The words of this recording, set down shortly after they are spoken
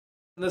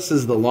This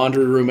is the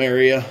laundry room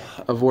area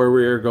of where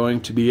we are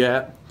going to be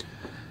at.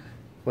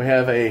 We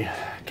have a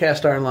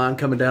cast iron line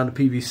coming down to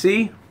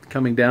PVC,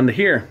 coming down to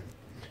here.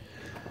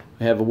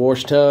 We have a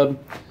wash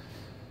tub,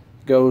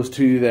 goes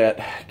to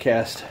that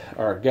cast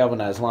or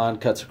galvanized line,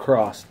 cuts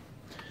across.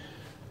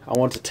 I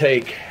want to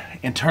take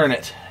and turn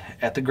it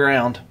at the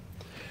ground,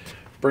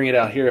 bring it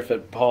out here if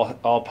at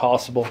all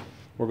possible.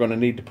 We're going to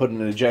need to put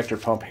an ejector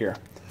pump here.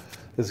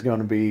 This is going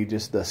to be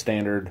just the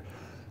standard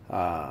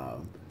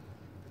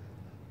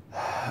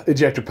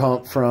ejector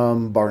pump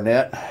from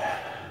Barnett.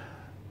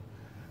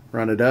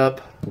 Run it up.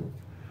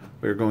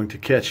 We're going to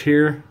catch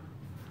here,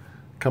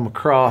 come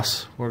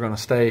across. We're going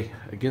to stay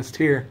against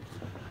here,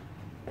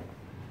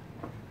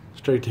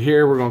 straight to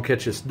here. We're going to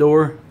catch this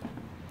door.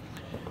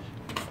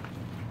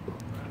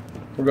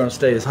 We're going to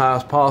stay as high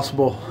as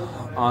possible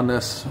on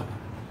this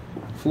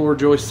floor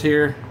joist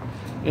here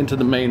into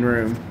the main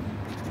room.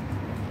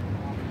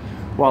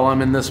 While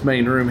I'm in this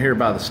main room here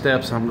by the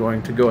steps, I'm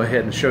going to go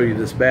ahead and show you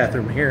this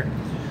bathroom here.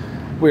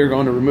 We're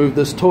going to remove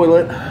this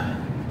toilet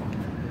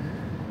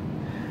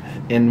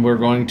and we're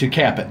going to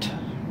cap it.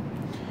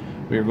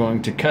 We're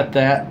going to cut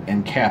that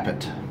and cap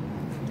it.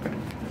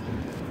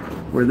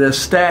 Where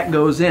this stack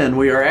goes in,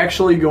 we are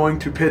actually going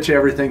to pitch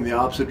everything the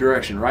opposite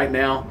direction. Right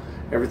now,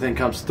 everything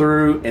comes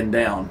through and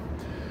down.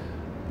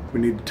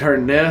 We need to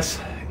turn this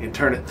and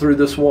turn it through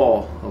this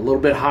wall a little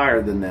bit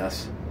higher than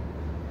this,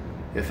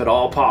 if at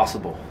all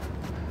possible.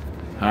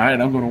 All right,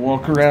 I'm going to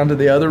walk around to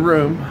the other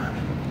room.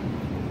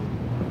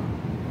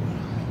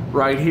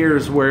 Right here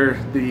is where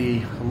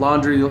the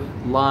laundry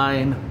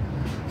line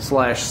 /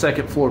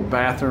 second floor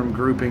bathroom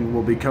grouping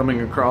will be coming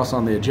across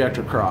on the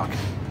ejector crock.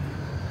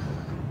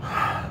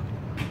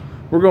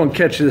 We're going to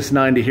catch this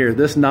 90 here.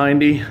 This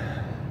 90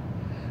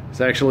 is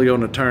actually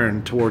going to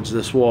turn towards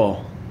this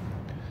wall.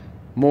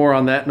 More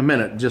on that in a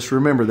minute. Just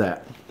remember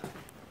that.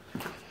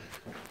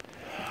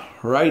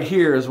 Right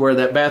here is where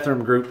that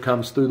bathroom group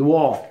comes through the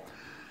wall.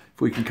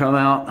 If we can come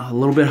out a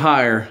little bit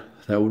higher,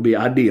 that would be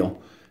ideal.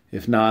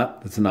 If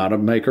not, it's not a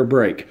make or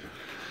break.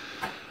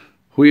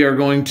 We are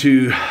going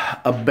to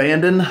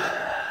abandon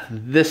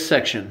this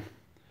section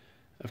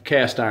of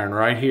cast iron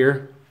right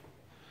here.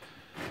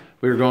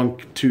 We're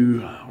going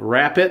to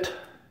wrap it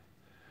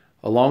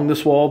along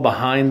this wall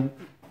behind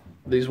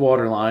these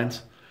water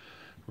lines.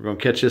 We're going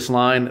to catch this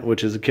line,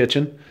 which is the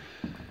kitchen.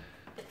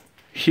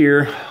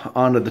 Here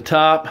onto the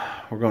top,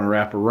 we're going to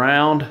wrap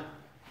around.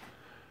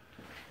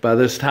 By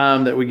this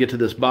time that we get to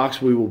this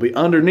box, we will be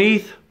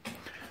underneath.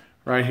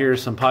 Right here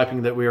is some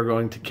piping that we are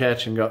going to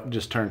catch and go,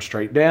 just turn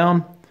straight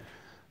down,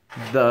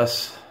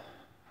 thus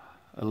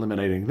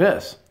eliminating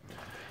this.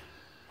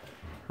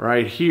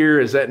 Right here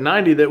is that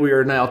 90 that we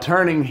are now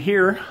turning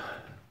here,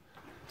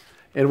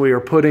 and we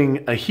are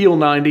putting a Hale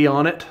 90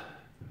 on it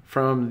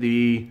from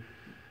the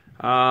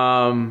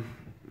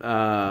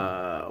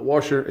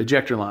washer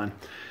ejector line.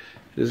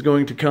 It is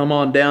going to come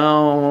on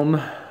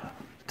down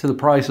to the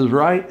Price is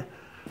Right,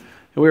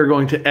 and we are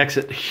going to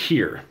exit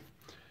here.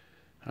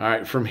 All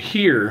right, from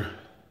here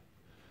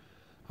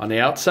on the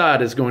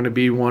outside is going to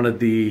be one of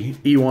the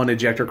E1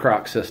 ejector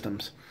crock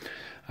systems.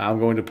 I'm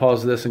going to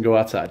pause this and go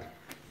outside.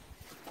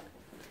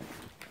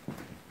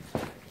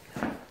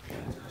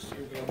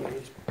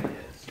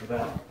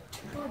 About